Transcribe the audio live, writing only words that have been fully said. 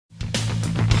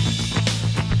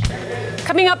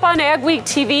Coming up on AGWEEK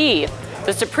TV,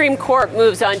 the Supreme Court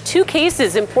moves on two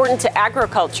cases important to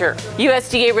agriculture.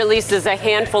 USDA releases a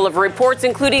handful of reports,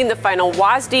 including the final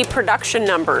WSDA production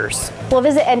numbers. We'll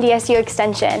visit NSDU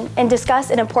Extension and discuss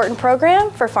an important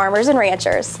program for farmers and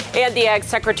ranchers. And the Ag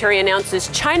Secretary announces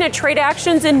China trade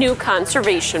actions and new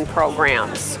conservation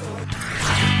programs.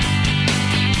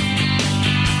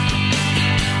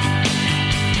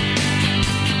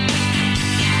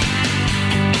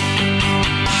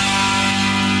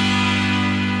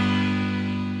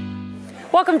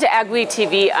 Welcome to AGWEEK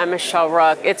TV. I'm Michelle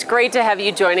Rook. It's great to have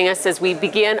you joining us as we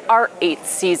begin our 8th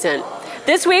season.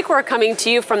 This week, we're coming to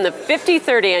you from the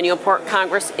 53rd Annual Pork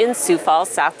Congress in Sioux Falls,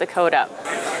 South Dakota.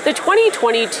 The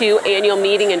 2022 annual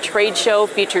meeting and trade show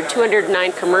featured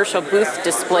 209 commercial booth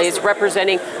displays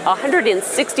representing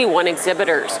 161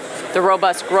 exhibitors. The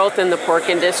robust growth in the pork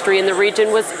industry in the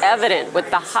region was evident with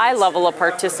the high level of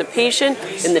participation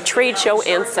in the trade show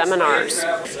and seminars.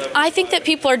 I think that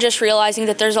people are just realizing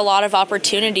that there's a lot of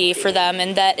opportunity for them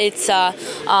and that it's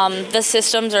the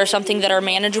systems are something that are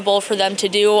manageable for them to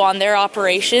do on their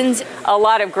operations. A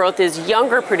lot of growth is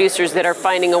younger producers that are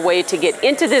finding a way to get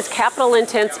into this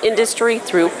capital-intense industry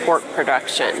through pork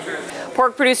production.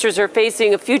 Pork producers are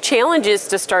facing a few challenges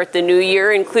to start the new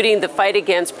year, including the fight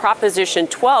against Proposition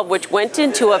 12, which went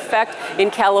into effect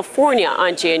in California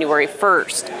on January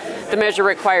 1st. The measure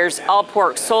requires all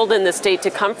pork sold in the state to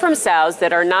come from sows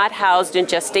that are not housed in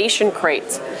gestation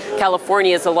crates.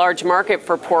 California is a large market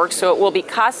for pork, so it will be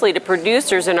costly to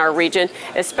producers in our region,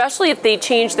 especially if they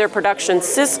change their production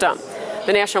system.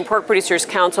 The National Pork Producers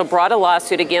Council brought a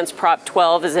lawsuit against Prop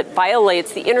 12 as it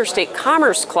violates the Interstate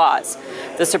Commerce Clause.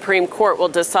 The Supreme Court will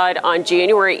decide on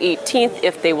January 18th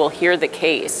if they will hear the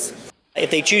case.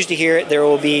 If they choose to hear it, there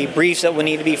will be briefs that will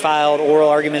need to be filed, oral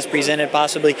arguments presented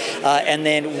possibly, and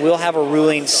then we'll have a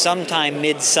ruling sometime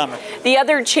mid-summer. The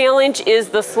other challenge is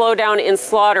the slowdown in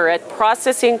slaughter at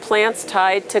processing plants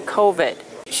tied to COVID.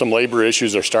 Some labor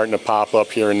issues are starting to pop up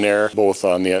here and there, both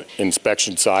on the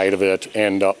inspection side of it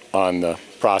and on the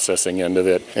processing end of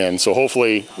it. And so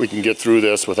hopefully we can get through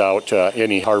this without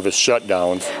any harvest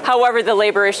shutdowns. However, the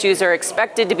labor issues are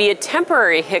expected to be a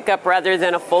temporary hiccup rather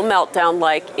than a full meltdown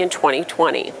like in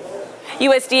 2020.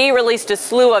 USDA released a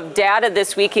slew of data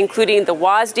this week, including the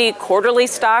WSDA quarterly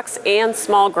stocks and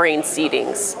small grain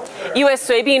seedings. U.S.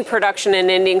 soybean production and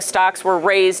ending stocks were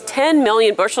raised 10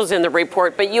 million bushels in the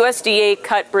report, but USDA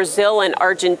cut Brazil and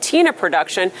Argentina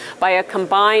production by a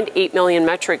combined 8 million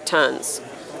metric tons.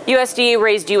 USDA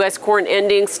raised U.S. corn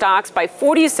ending stocks by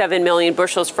 47 million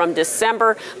bushels from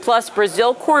December, plus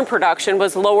Brazil corn production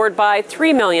was lowered by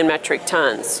 3 million metric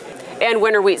tons. And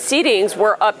winter wheat seedings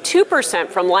were up 2%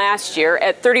 from last year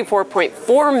at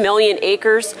 34.4 million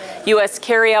acres. U.S.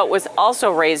 carryout was also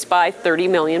raised by 30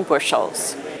 million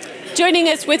bushels. Joining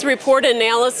us with report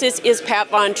analysis is Pat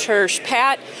Von Church.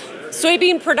 Pat,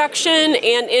 soybean production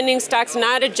and ending stocks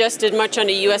not adjusted much on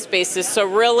a U.S. basis, so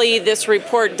really this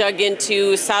report dug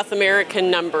into South American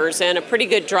numbers and a pretty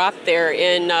good drop there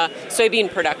in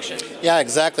soybean production. Yeah,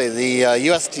 exactly. The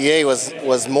USDA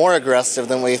was more aggressive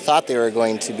than we thought they were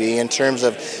going to be in terms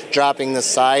of dropping the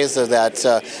size of that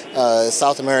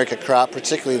South America crop,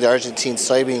 particularly the Argentine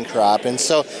soybean crop. And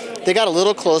so they got a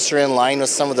little closer in line with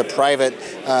some of the private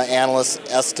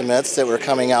analyst estimates that were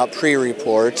coming out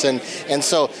pre-report. And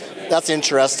so that's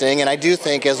interesting, and I do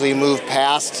think as we move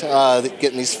past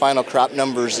getting these final crop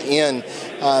numbers in,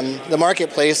 the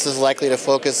marketplace is likely to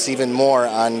focus even more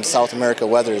on South America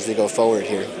weather as we go forward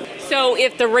here. So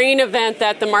if the rain event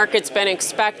that the market's been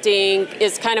expecting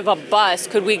is kind of a bust,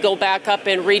 could we go back up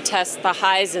and retest the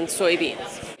highs in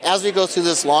soybeans? As we go through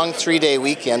this long 3-day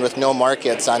weekend with no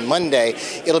markets on Monday,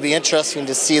 it'll be interesting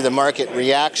to see the market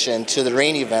reaction to the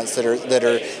rain events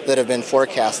that have been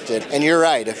forecasted. And you're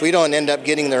right, if we don't end up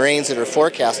getting the rains that are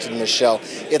forecasted in the show,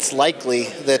 it's likely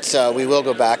that we will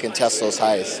go back and test those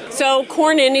highs. So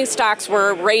corn ending stocks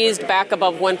were raised back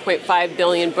above 1.5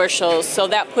 billion bushels, so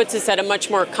that puts us at a much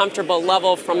more comfortable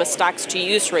level from a stocks to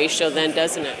use ratio then,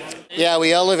 doesn't it? Yeah,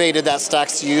 we elevated that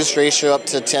stocks to use ratio up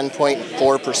to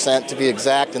 10.4% to be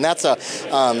exact, and that's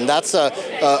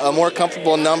a more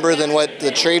comfortable number than what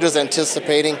the trade was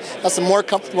anticipating. That's a more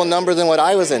comfortable number than what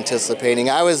I was anticipating.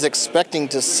 I was expecting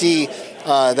to see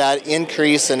that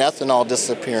increase in ethanol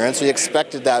disappearance. We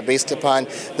expected that based upon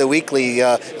the weekly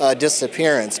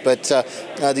disappearance, but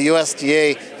the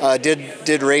USDA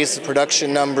did raise the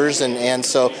production numbers and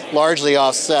so largely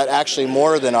offset, actually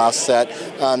more than offset,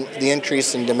 the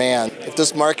increase in demand. If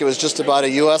this market was just about a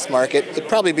U.S. market, it'd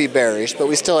probably be bearish, but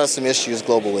we still have some issues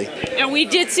globally. And we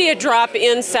did see a drop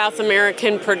in South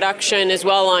American production as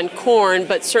well on corn,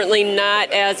 but certainly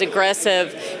not as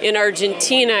aggressive in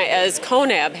Argentina as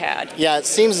CONAB had. Yeah, it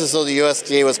seems as though the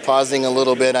USDA was pausing a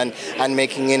little bit on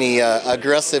making any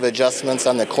aggressive adjustments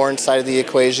on the corn side of the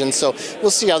equation. So we'll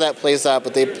see how that plays out,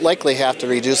 but they likely have to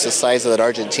reduce the size of that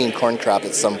Argentine corn crop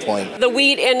at some point. The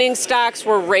wheat ending stocks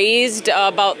were raised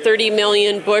about 30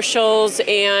 million bushels,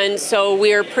 and so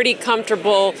we're pretty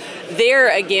comfortable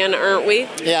there again, aren't we?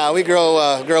 Yeah, we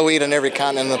grow wheat on every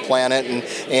continent on the planet,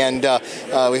 and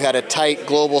we've had a tight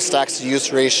global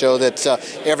stocks-to-use ratio that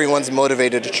everyone's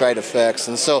motivated to try to fix.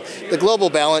 And so the global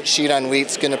balance sheet on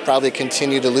wheat's going to probably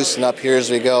continue to loosen up here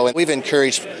as we go. And we've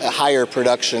encouraged higher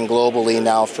production globally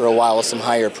now for a while with some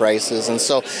higher prices. And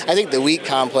so I think the wheat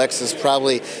complex is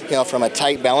probably, from a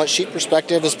tight balance sheet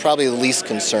perspective, is probably the least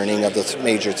concerning of the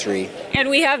major three.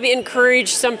 And we have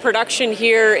encouraged some production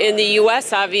here in the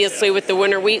U.S., obviously, with the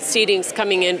winter wheat seedings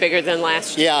coming in bigger than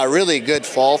last year. Yeah, a really good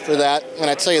fall for that.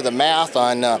 And I tell you, the math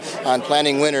on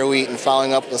planting winter wheat and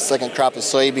following up with a second crop of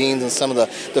soybeans and some of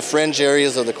the fringe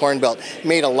areas of the Corn Belt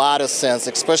made a lot of sense,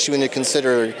 especially when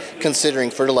you're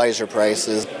considering fertilizer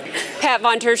prices. Pat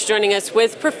Von Tersch joining us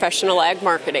with Professional Ag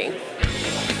Marketing.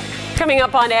 Coming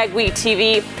up on AgWeek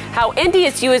TV, how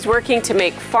NDSU is working to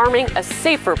make farming a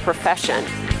safer profession.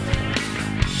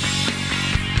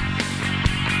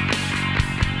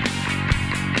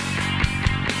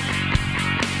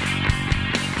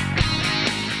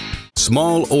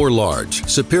 Small or large,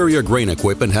 Superior Grain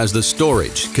Equipment has the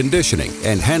storage, conditioning,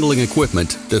 and handling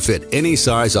equipment to fit any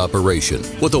size operation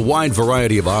with a wide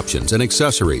variety of options and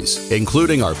accessories,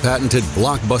 including our patented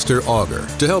Blockbuster auger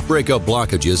to help break up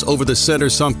blockages over the center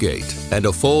sump gate, and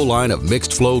a full line of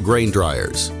mixed flow grain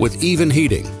dryers with even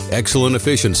heating, excellent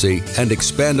efficiency, and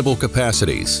expandable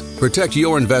capacities. Protect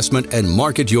your investment and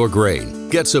market your grain.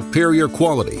 Get superior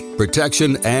quality,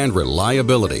 protection, and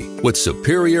reliability with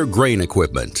Superior Grain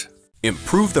Equipment.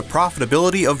 Improve the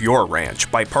profitability of your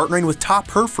ranch by partnering with Top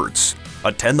Herefords.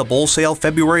 Attend the bull sale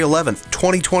February 11th,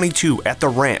 2022 at the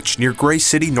ranch near Gray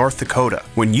City, North Dakota.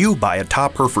 When you buy a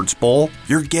Top Herefords bull,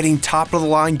 you're getting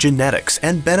top-of-the-line genetics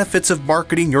and benefits of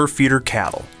marketing your feeder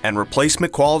cattle and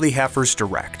replacement quality heifers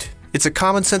direct. It's a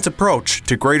common-sense approach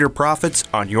to greater profits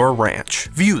on your ranch.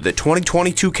 View the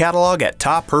 2022 catalog at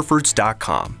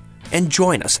topherefords.com and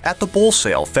join us at the bull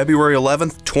sale February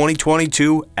 11th,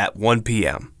 2022 at 1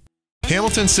 p.m.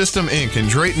 Hamilton System Inc. in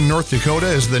Drayton, North Dakota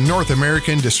is the North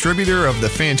American distributor of the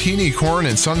Fantini corn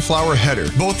and sunflower header.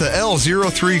 Both the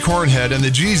L03 corn head and the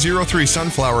G03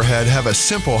 sunflower head have a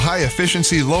simple,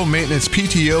 high-efficiency, low-maintenance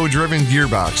PTO-driven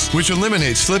gearbox, which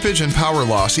eliminates slippage and power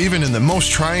loss even in the most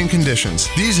trying conditions.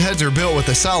 These heads are built with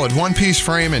a solid one-piece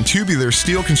frame and tubular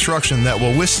steel construction that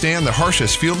will withstand the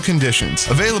harshest field conditions.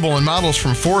 Available in models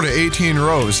from 4 to 18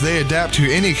 rows, they adapt to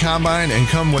any combine and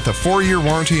come with a 4-year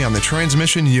warranty on the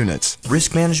transmission units.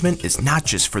 Risk management is not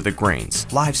just for the grains.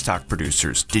 Livestock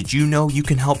producers, did you know you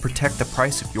can help protect the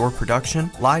price of your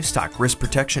production? Livestock Risk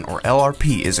Protection, or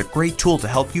LRP, is a great tool to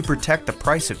help you protect the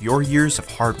price of your years of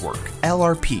hard work.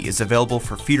 LRP is available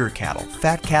for feeder cattle,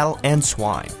 fat cattle, and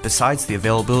swine. Besides the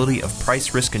availability of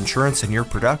price risk insurance in your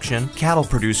production, cattle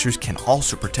producers can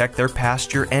also protect their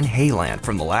pasture and hayland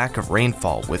from the lack of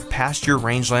rainfall with Pasture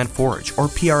Rangeland Forage, or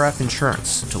PRF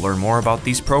insurance. To learn more about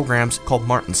these programs, call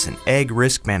Martinson Ag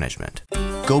Risk Management.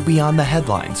 Go beyond the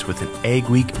headlines with an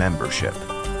AgWeek membership.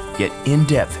 Get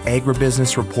in-depth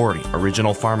agribusiness reporting,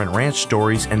 original farm and ranch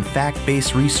stories, and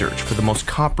fact-based research for the most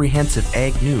comprehensive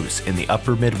ag news in the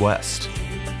upper Midwest.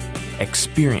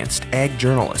 Experienced ag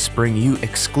journalists bring you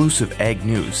exclusive ag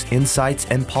news, insights,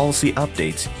 and policy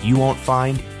updates you won't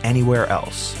find anywhere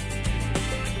else.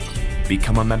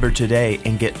 Become a member today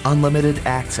and get unlimited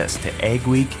access to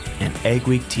AgWeek and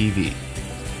AgWeek TV.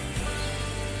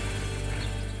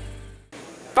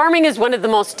 Farming is one of the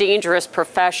most dangerous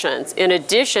professions. In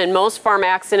addition, most farm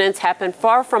accidents happen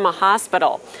far from a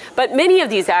hospital, but many of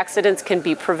these accidents can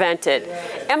be prevented.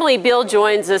 Emily Beal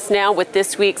joins us now with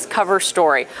this week's cover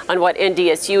story on what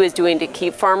NDSU is doing to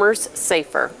keep farmers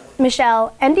safer.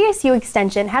 Michelle, NDSU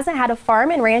Extension hasn't had a farm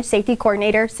and ranch safety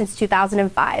coordinator since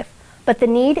 2005, but the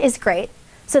need is great.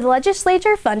 So the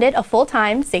legislature funded a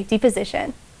full-time safety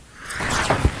position.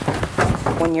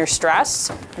 When you're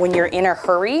stressed, when you're in a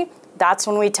hurry, that's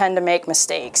when we tend to make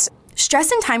mistakes.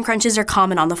 Stress and time crunches are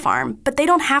common on the farm, but they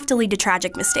don't have to lead to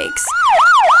tragic mistakes.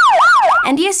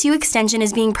 NDSU Extension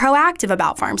is being proactive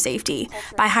about farm safety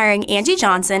by hiring Angie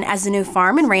Johnson as the new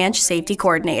Farm and Ranch Safety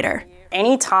Coordinator.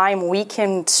 Anytime we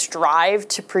can strive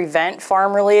to prevent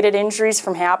farm-related injuries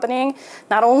from happening,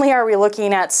 not only are we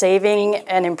looking at saving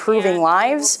and improving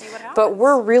lives, but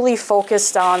we're really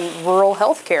focused on rural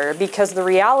health care, because the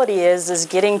reality is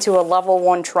getting to a level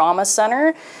 1 trauma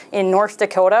center in North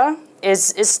Dakota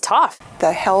is tough.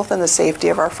 The health and the safety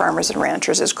of our farmers and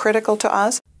ranchers is critical to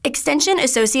us. Extension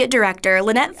Associate Director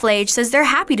Lynette Flage says they're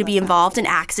happy to be involved in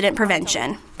accident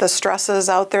prevention. The stresses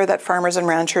out there that farmers and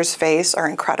ranchers face are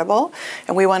incredible,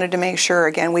 and we wanted to make sure,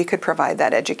 again, we could provide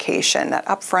that education, that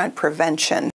upfront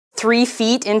prevention. 3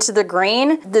 feet into the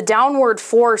grain, the downward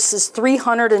force is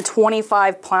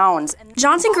 325 pounds.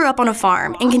 Johnson grew up on a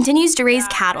farm and continues to raise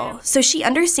cattle, so she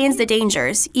understands the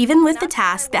dangers, even with the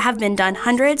tasks that have been done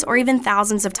hundreds or even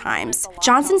thousands of times.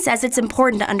 Johnson says it's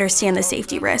important to understand the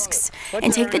safety risks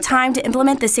and take the time to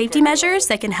implement the safety measures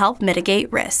that can help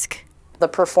mitigate risk. The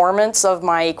performance of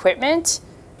my equipment,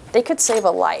 they could save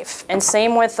a life. And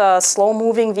same with a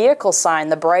slow-moving vehicle sign,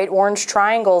 the bright orange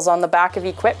triangles on the back of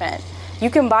equipment. You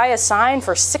can buy a sign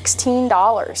for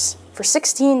 $16. For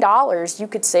 $16, you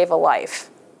could save a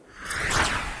life.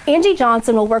 Angie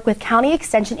Johnson will work with county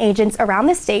extension agents around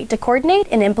the state to coordinate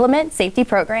and implement safety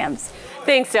programs.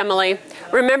 Thanks, Emily.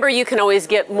 Remember, you can always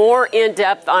get more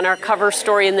in-depth on our cover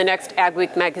story in the next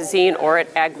AgWeek magazine or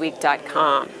at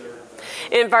agweek.com.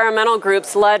 Environmental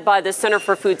groups led by the Center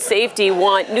for Food Safety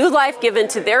want new life given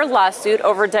to their lawsuit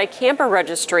over dicamba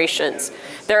registrations.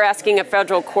 They're asking a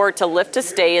federal court to lift a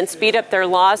stay and speed up their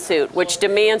lawsuit, which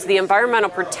demands the Environmental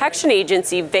Protection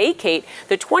Agency vacate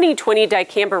the 2020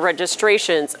 dicamba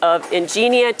registrations of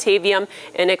Ingenia, Tavium,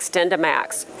 and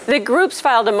XtendiMax. The groups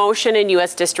filed a motion in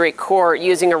U.S. District Court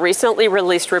using a recently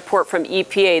released report from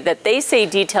EPA that they say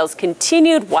details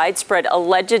continued widespread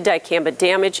alleged dicamba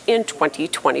damage in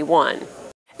 2021.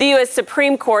 The U.S.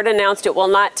 Supreme Court announced it will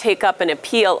not take up an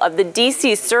appeal of the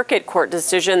D.C. Circuit Court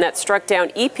decision that struck down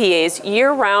EPA's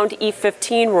year-round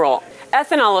E15 rule.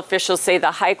 Ethanol officials say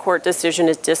the High Court decision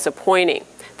is disappointing.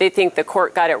 They think the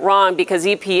court got it wrong because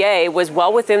EPA was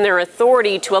well within their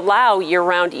authority to allow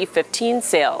year-round E15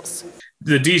 sales.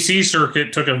 The D.C.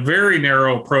 Circuit took a very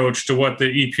narrow approach to what the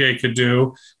EPA could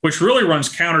do, which really runs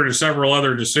counter to several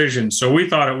other decisions. So we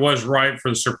thought it was right for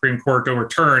the Supreme Court to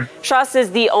overturn. Shaw says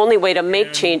the only way to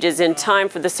make changes in time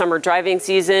for the summer driving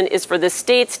season is for the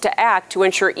states to act to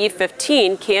ensure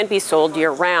E15 can be sold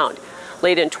year-round.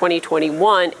 Late in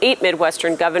 2021, 8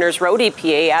 Midwestern governors wrote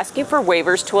EPA asking for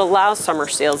waivers to allow summer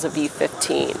sales of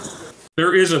E15.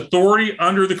 There is authority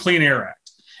under the Clean Air Act,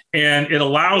 and it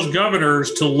allows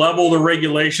governors to level the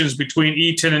regulations between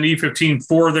E10 and E15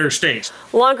 for their states.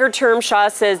 Longer term, Shaw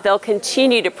says they'll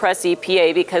continue to press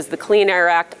EPA because the Clean Air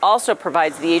Act also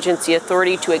provides the agency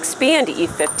authority to expand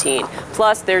E15.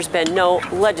 Plus, there's been no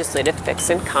legislative fix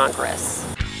in Congress.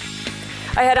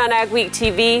 Ahead on AgWeek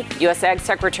TV, U.S. Ag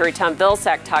Secretary Tom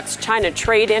Vilsack talks China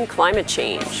trade and climate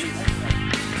change.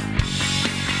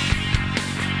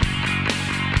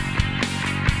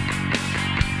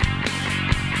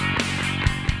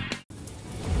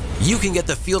 You can get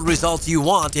the field results you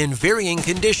want in varying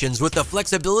conditions with the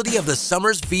flexibility of the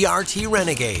Summers VRT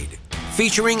Renegade.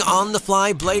 Featuring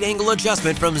on-the-fly blade angle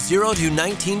adjustment from 0 to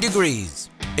 19 degrees.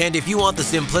 And if you want the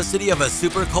simplicity of a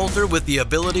super coulter with the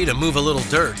ability to move a little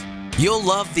dirt, you'll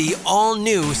love the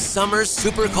all-new Summers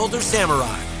Super Coulter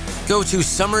Samurai. Go to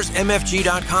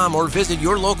summersmfg.com or visit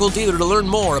your local dealer to learn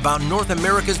more about North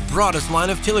America's broadest line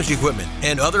of tillage equipment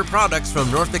and other products from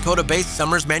North Dakota-based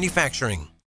Summers Manufacturing.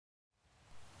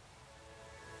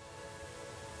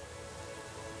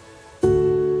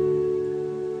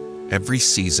 Every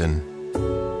season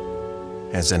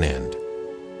has an end.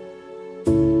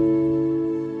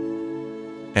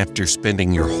 After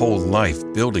spending your whole life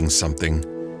building something,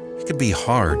 it can be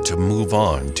hard to move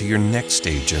on to your next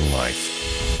stage in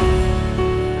life.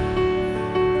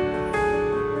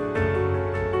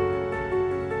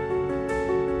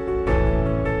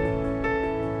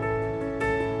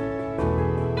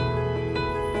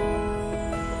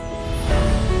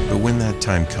 But when that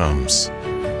time comes,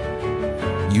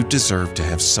 you deserve to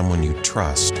have someone you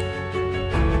trust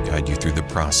guide you through the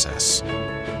process.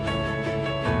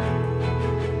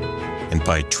 And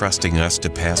by trusting us to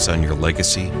pass on your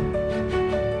legacy,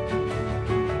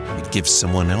 it gives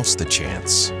someone else the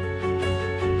chance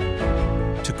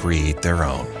to create their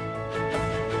own.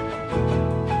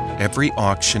 Every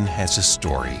auction has a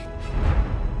story.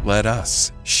 Let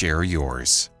us share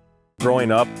yours.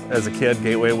 Growing up as a kid,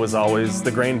 Gateway was always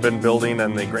the grain bin building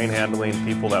and the grain handling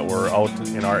people that were out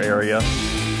in our area.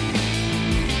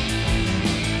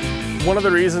 One of the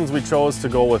reasons we chose to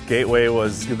go with Gateway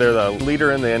was they're the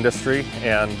leader in the industry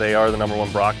and they are the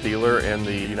 #1 Brock dealer in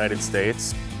the United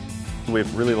States.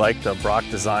 We've really liked the Brock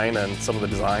design and some of the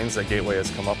designs that Gateway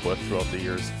has come up with throughout the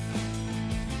years.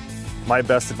 My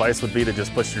best advice would be to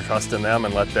just put your trust in them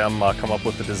and let them come up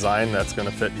with the design that's going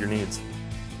to fit your needs.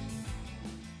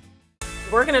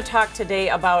 We're going to talk today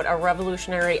about a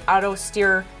revolutionary auto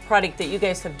steer product that you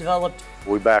guys have developed.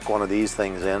 We back one of these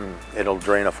things in, it'll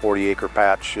drain a 40-acre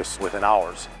patch just within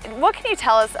hours. What can you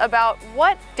tell us about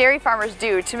what dairy farmers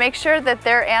do to make sure that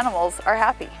their animals are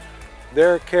happy?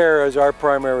 Their care is our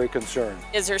primary concern.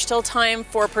 Is there still time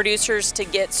for producers to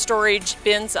get storage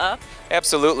bins up?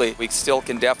 Absolutely. We still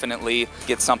can definitely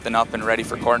get something up and ready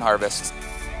for corn harvest.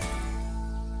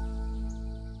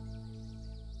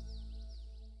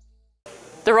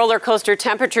 The roller coaster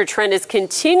temperature trend has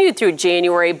continued through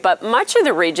January, but much of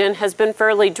the region has been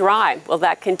fairly dry. Will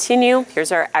that continue?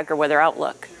 Here's our AgriWeather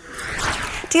outlook.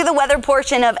 To the weather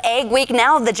portion of AgWeek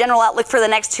now, the general outlook for the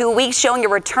next 2 weeks showing a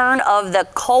return of the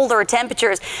colder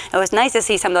temperatures. It was nice to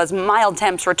see some of those mild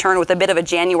temps return with a bit of a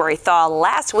January thaw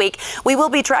last week. We will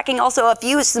be tracking also a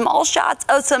few small shots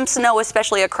of some snow,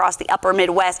 especially across the upper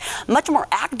Midwest. Much more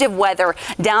active weather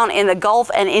down in the Gulf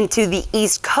and into the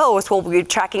East Coast. We'll be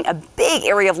tracking a big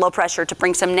area of low pressure to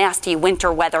bring some nasty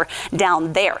winter weather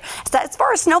down there. So as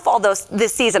far as snowfall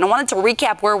this season, I wanted to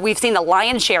recap where we've seen the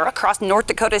lion's share across North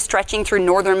Dakota, stretching through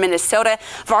northern Minnesota.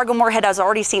 Fargo-Moorhead has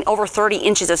already seen over 30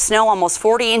 inches of snow, almost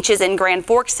 40 inches in Grand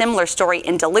Forks. Similar story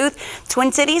in Duluth.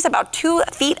 Twin Cities, about 2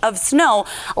 feet of snow.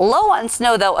 Low on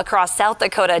snow, though, across South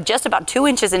Dakota, just about 2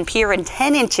 inches in Pierre and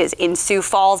 10 inches in Sioux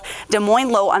Falls. Des Moines,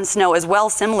 low on snow as well.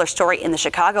 Similar story in the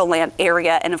Chicagoland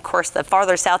area. And, of course, the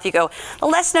farther south you go, the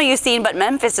less snow you've seen. But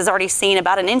Memphis has already seen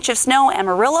about 1 inch of snow.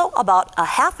 Amarillo, about a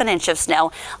 ½ an inch of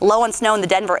snow. Low on snow in the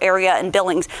Denver area, and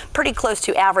Billings pretty close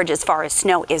to average as far as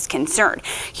snow is concerned.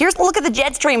 Here's a look at the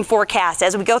jet stream forecast.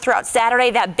 As we go throughout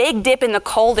Saturday, that big dip in the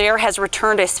cold air has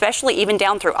returned, especially even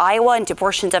down through Iowa into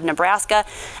portions of Nebraska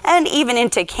and even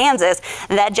into Kansas.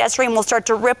 That jet stream will start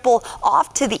to ripple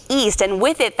off to the east, and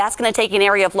with it, that's going to take an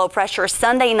area of low pressure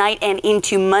Sunday night and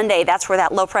into Monday. That's where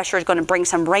that low pressure is going to bring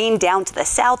some rain down to the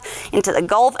south, into the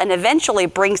Gulf, and eventually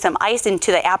bring some ice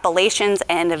into the Appalachians,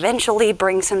 and eventually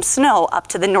bring some snow up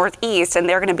to the northeast, and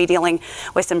they're going to be dealing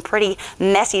with some pretty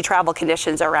messy travel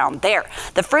conditions around there.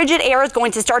 The frigid air is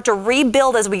going to start to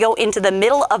rebuild as we go into the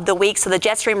middle of the week, so the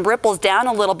jet stream ripples down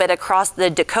a little bit across the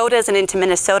Dakotas and into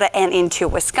Minnesota and into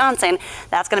Wisconsin.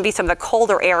 That's going to be some of the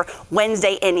colder air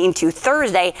Wednesday and into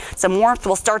Thursday. Some warmth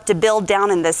will start to build down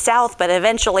in the south, but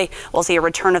eventually we'll see a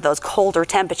return of those colder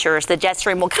temperatures. The jet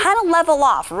stream will kind of level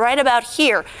off right about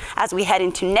here as we head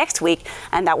into next week,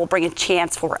 and that will bring a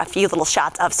chance for a few little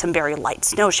shots of some very light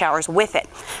snow showers with it.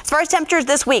 As far as temperatures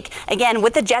this week, again,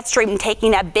 with the jet stream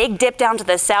taking that big dip down to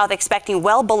the south, expecting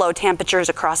well below temperatures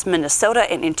across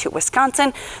Minnesota and into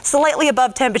Wisconsin, slightly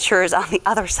above temperatures on the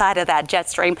other side of that jet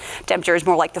stream. Temperatures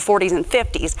more like the 40s and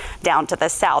 50s down to the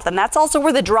south. And that's also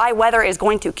where the dry weather is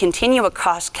going to continue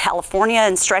across California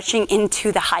and stretching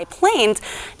into the high plains.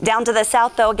 Down to the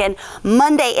south, though, again,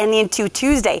 Monday and into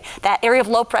Tuesday, that area of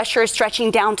low pressure is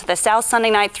stretching down to the south.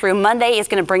 Sunday night through Monday is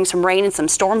going to bring some rain and some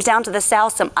storms down to the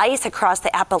south, some ice across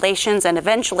the Appalachians, and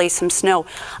eventually some snow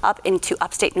up into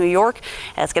upstate New York.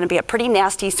 It's going to be a pretty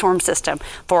nasty storm system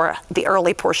for the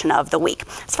early portion of the week.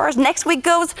 As far as next week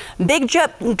goes, big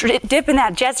dip in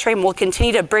that jet stream will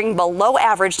continue to bring below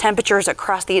average temperatures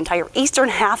across the entire eastern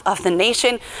half of the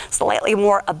nation, slightly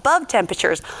more above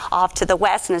temperatures off to the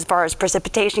west. And as far as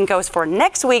precipitation goes for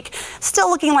next week, still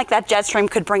looking like that jet stream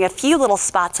could bring a few little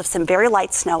spots of some very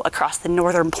light snow across the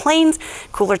northern plains.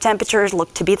 Cooler temperatures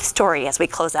look to be the story as we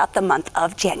close out the month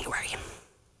of January.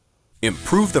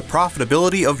 Improve the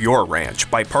profitability of your ranch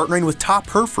by partnering with Top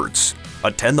Herefords.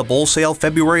 Attend the bull sale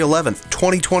February 11th,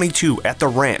 2022 at the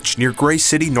ranch near Gray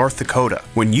City, North Dakota.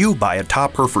 When you buy a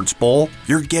Top Herefords bull,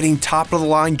 you're getting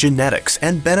top-of-the-line genetics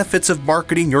and benefits of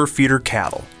marketing your feeder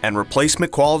cattle and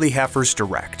replacement quality heifers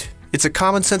direct. It's a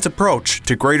common-sense approach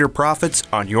to greater profits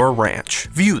on your ranch.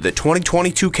 View the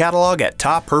 2022 catalog at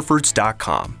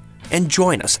topherefords.com and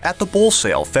join us at the bull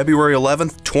sale February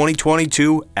 11th,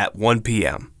 2022 at 1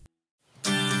 p.m.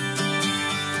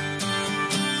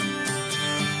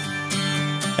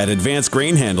 At Advanced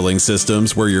Grain Handling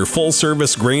Systems, we're your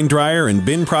full-service grain dryer and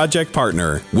bin project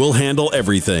partner. We'll handle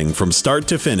everything from start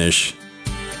to finish.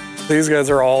 These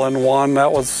guys are all in one.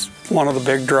 That was one of the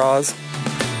big draws.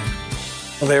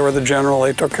 They were the general.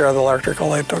 They took care of the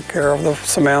electrical. They took care of the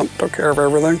cement, took care of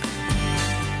everything.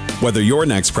 Whether your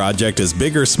next project is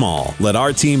big or small, let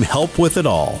our team help with it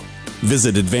all.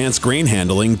 Visit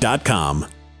advancedgrainhandling.com.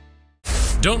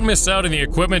 Don't miss out on the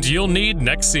equipment you'll need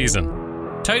next season.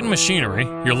 Titan Machinery,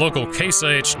 your local Case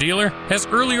IH dealer, has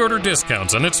early order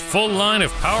discounts on its full line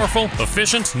of powerful,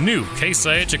 efficient, new Case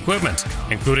IH equipment,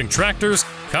 including tractors,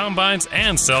 combines,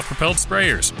 and self-propelled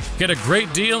sprayers. Get a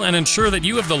great deal and ensure that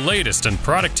you have the latest in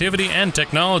productivity and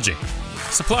technology.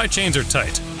 Supply chains are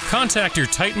tight. Contact your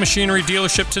Titan Machinery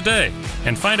dealership today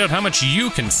and find out how much you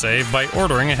can save by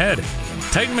ordering ahead.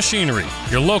 Titan Machinery,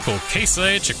 your local Case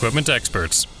IH equipment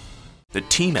experts. The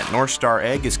team at North Star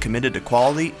Ag is committed to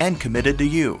quality and committed to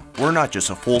you. We're not just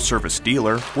a full-service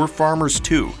dealer, we're farmers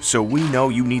too, so we know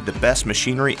you need the best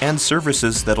machinery and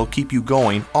services that'll keep you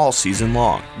going all season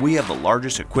long. We have the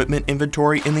largest equipment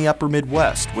inventory in the upper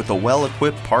Midwest with a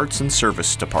well-equipped parts and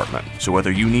service department. So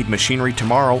whether you need machinery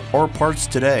tomorrow or parts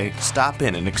today, stop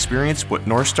in and experience what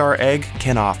North Star Ag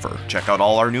can offer. Check out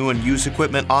all our new and used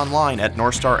equipment online at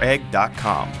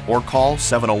northstarag.com or call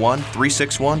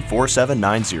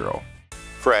 701-361-4790.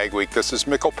 For Ag Week, this is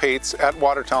Mikkel Pates at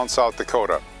Watertown, South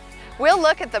Dakota. We'll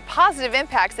look at the positive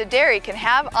impacts that dairy can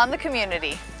have on the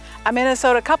community. A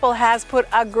Minnesota couple has put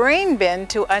a grain bin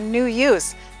to a new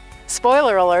use.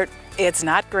 Spoiler alert, it's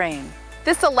not grain.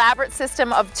 This elaborate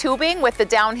system of tubing with the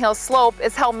downhill slope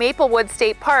is how Maplewood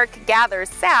State Park gathers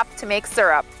sap to make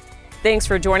syrup. Thanks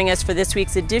for joining us for this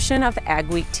week's edition of Ag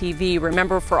Week TV.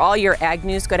 Remember, for all your ag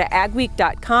news, go to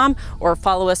agweek.com or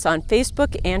follow us on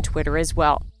Facebook and Twitter as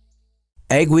well.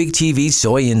 AgWeek TV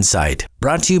Soy Insight,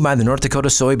 brought to you by the North Dakota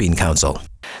Soybean Council.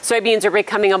 Soybeans are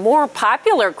becoming a more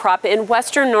popular crop in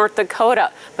western North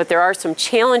Dakota, but there are some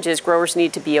challenges growers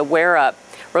need to be aware of.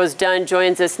 Rose Dunn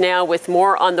joins us now with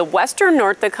more on the western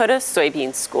North Dakota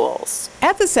soybean schools.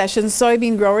 At the session,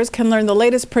 soybean growers can learn the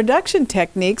latest production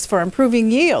techniques for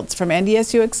improving yields from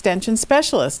NDSU Extension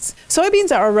specialists.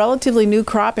 Soybeans are a relatively new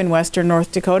crop in western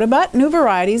North Dakota, but new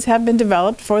varieties have been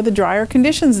developed for the drier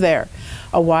conditions there.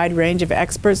 A wide range of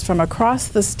experts from across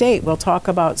the state will talk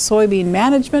about soybean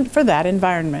management for that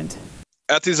environment.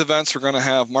 At these events, we're going to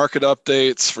have market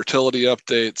updates, fertility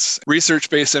updates,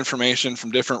 research-based information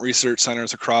from different research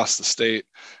centers across the state.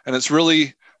 And it's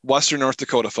really western North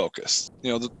Dakota focused.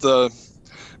 You know, the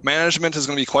management is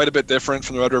going to be quite a bit different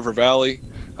from the Red River Valley.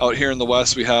 Out here in the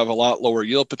west, we have a lot lower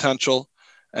yield potential.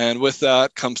 And with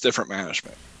that comes different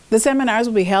management. The seminars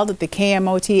will be held at the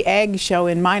KMOT Ag Show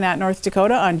in Minot, North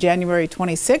Dakota on January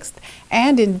 26th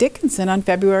and in Dickinson on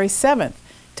February 7th.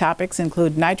 Topics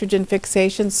include nitrogen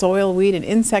fixation, soil, weed, and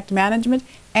insect management,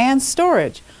 and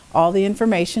storage. All the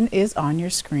information is on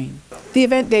your screen. The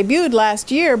event debuted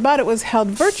last year, but it was held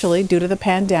virtually due to the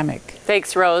pandemic.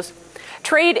 Thanks, Rose.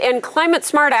 Trade and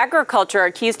climate-smart agriculture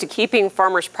are keys to keeping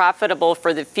farmers profitable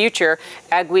for the future.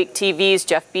 AgWeek TV's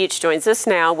Jeff Beach joins us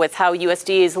now with how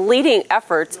USDA is leading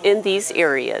efforts in these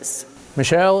areas.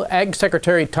 Michelle, Ag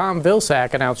Secretary Tom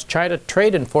Vilsack announced China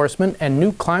trade enforcement and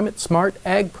new climate-smart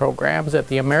ag programs at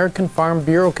the American Farm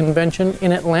Bureau Convention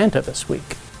in Atlanta this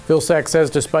week. Vilsack says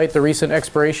despite the recent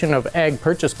expiration of ag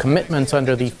purchase commitments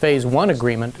under the Phase 1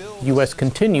 agreement, the U.S.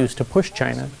 continues to push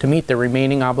China to meet their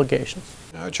remaining obligations.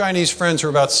 Our Chinese friends are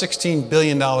about $16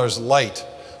 billion light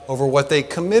over what they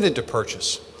committed to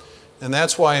purchase. And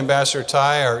that's why Ambassador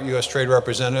Tai, our U.S. Trade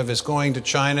Representative, is going to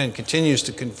China and continues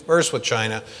to converse with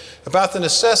China about the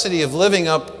necessity of living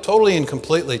up totally and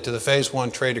completely to the Phase 1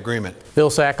 trade agreement.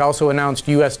 Vilsack also announced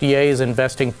USDA is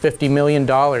investing $50 million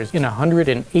in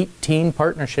 118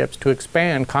 partnerships to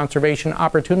expand conservation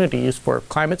opportunities for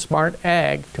climate-smart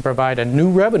ag to provide a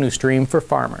new revenue stream for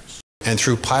farmers. And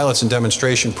through pilots and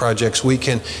demonstration projects, we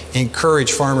can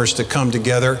encourage farmers to come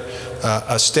together,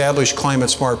 establish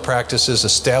climate-smart practices,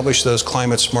 establish those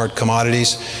climate-smart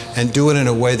commodities, and do it in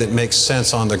a way that makes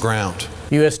sense on the ground.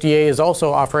 USDA is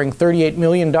also offering $38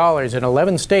 million in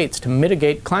 11 states to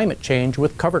mitigate climate change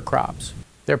with cover crops.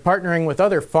 They're partnering with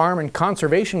other farm and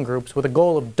conservation groups with a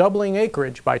goal of doubling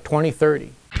acreage by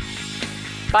 2030.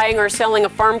 Buying or selling a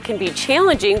farm can be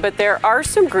challenging, but there are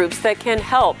some groups that can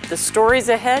help. The story's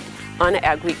ahead on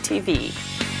AgWeek TV.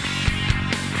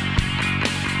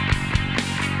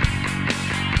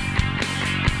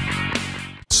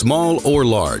 Small or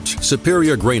large,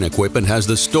 Superior Grain Equipment has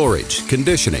the storage,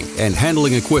 conditioning, and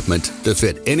handling equipment to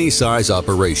fit any size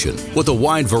operation with a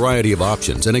wide variety of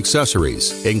options and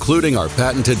accessories, including our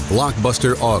patented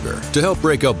Blockbuster auger to help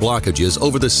break up blockages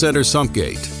over the center sump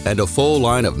gate, and a full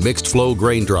line of mixed flow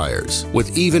grain dryers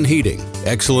with even heating,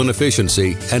 excellent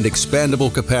efficiency, and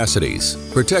expandable capacities.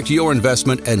 Protect your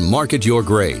investment and market your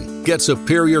grain. Get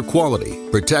superior quality,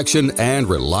 protection, and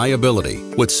reliability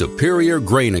with Superior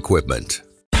Grain Equipment.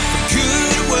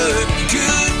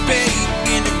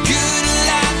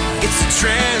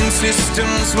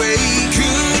 Systems way.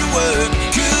 Good work,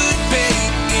 good pay,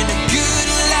 in a good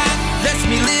life, lets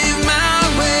me live my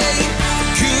way.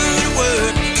 Good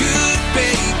work, good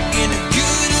pay, in a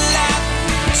good life,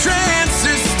 Trans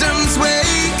Systems way.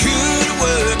 Good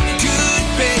work, good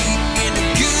pay, in a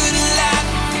good life,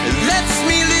 lets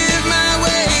me live my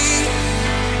way.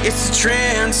 It's the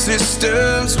Trans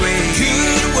Systems way.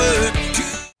 Good work, good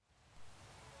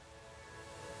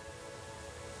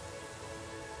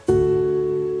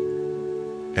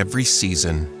Every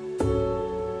season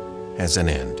has an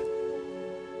end.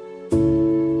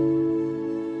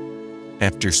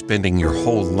 After spending your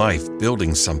whole life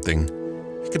building something,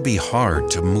 it can be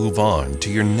hard to move on to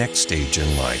your next stage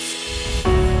in life.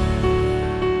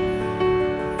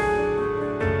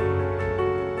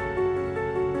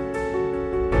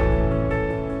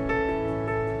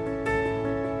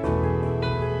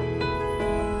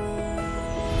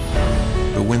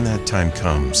 But when that time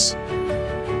comes,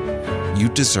 you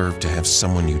deserve to have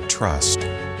someone you trust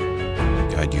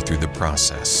guide you through the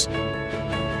process.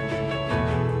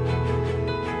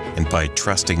 And by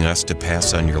trusting us to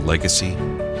pass on your legacy,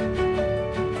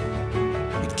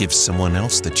 it gives someone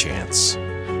else the chance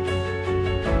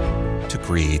to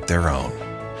create their own.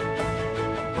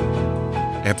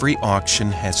 Every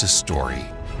auction has a story.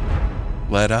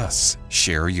 Let us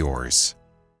share yours.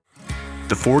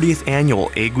 The 40th annual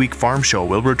AGWEEK Farm Show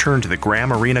will return to the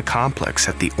Graham Arena Complex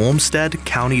at the Olmsted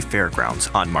County Fairgrounds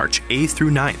on March 8th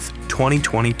through 9th,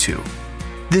 2022.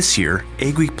 This year,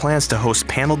 AGWEEK plans to host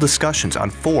panel discussions on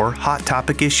 4 hot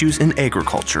topic issues in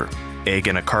agriculture: egg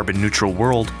in a carbon-neutral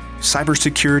world,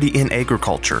 cybersecurity in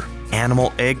agriculture,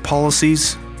 animal egg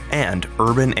policies, and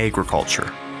urban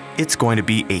agriculture. It's going to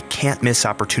be a can't-miss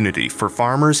opportunity for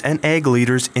farmers and ag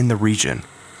leaders in the region.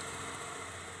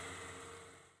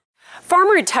 Farm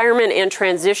retirement and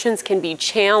transitions can be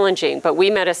challenging, but we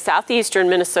met a southeastern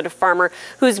Minnesota farmer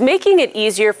who's making it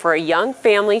easier for a young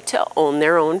family to own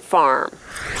their own farm.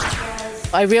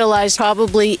 I realized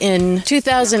probably in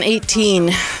 2018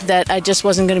 that I just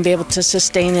wasn't going to be able to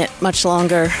sustain it much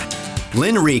longer.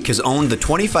 Lynn Reek has owned the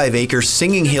 25-acre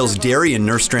Singing Hills Dairy in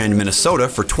Nerstrand, Minnesota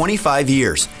for 25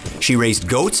 years. She raised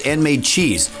goats and made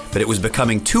cheese, but it was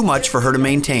becoming too much for her to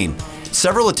maintain.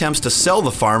 Several attempts to sell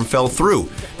the farm fell through,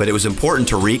 but it was important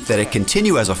to Reek that it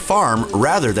continue as a farm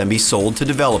rather than be sold to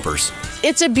developers.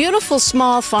 It's a beautiful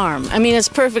small farm. I mean, it's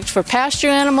perfect for pasture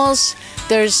animals.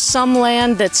 There's some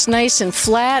land that's nice and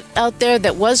flat out there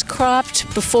that was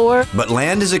cropped before. But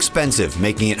land is expensive,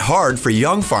 making it hard for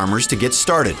young farmers to get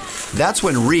started. That's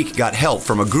when Reek got help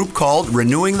from a group called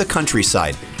Renewing the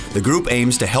Countryside. The group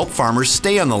aims to help farmers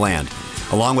stay on the land.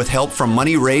 Along with help from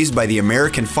money raised by the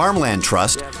American Farmland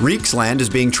Trust, Reek's land is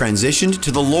being transitioned to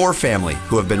the Lohr family,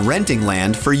 who have been renting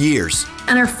land for years.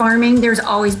 Under farming, there's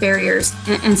always barriers.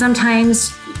 And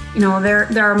sometimes, you know,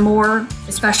 there are more,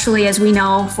 especially as we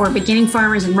know, for beginning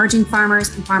farmers, emerging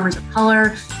farmers, and farmers of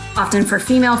color, often for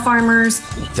female farmers.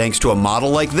 Thanks to a model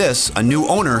like this, a new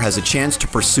owner has a chance to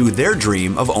pursue their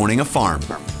dream of owning a farm.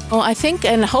 Well, I think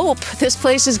and hope this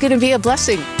place is going to be a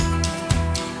blessing.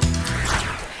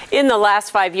 In the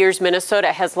last 5 years,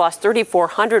 Minnesota has lost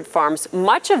 3,400 farms,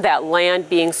 much of that land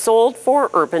being sold for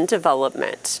urban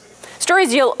development.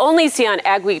 Stories you'll only see on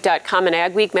AgWeek.com and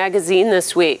AgWeek magazine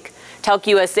this week. Talc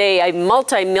USA, a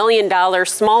multi-million-dollar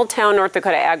small-town North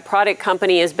Dakota ag product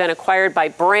company, has been acquired by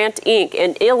Brandt Inc.,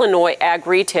 an Illinois ag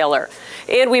retailer.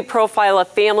 And we profile a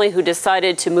family who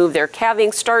decided to move their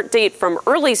calving start date from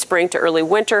early spring to early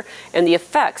winter and the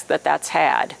effects that that's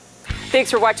had. Thanks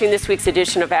for watching this week's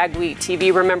edition of AgWeek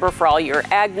TV. Remember, for all your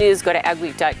ag news, go to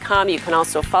agweek.com. You can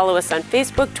also follow us on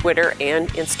Facebook, Twitter, and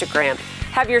Instagram.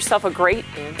 Have yourself a great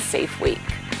and safe week.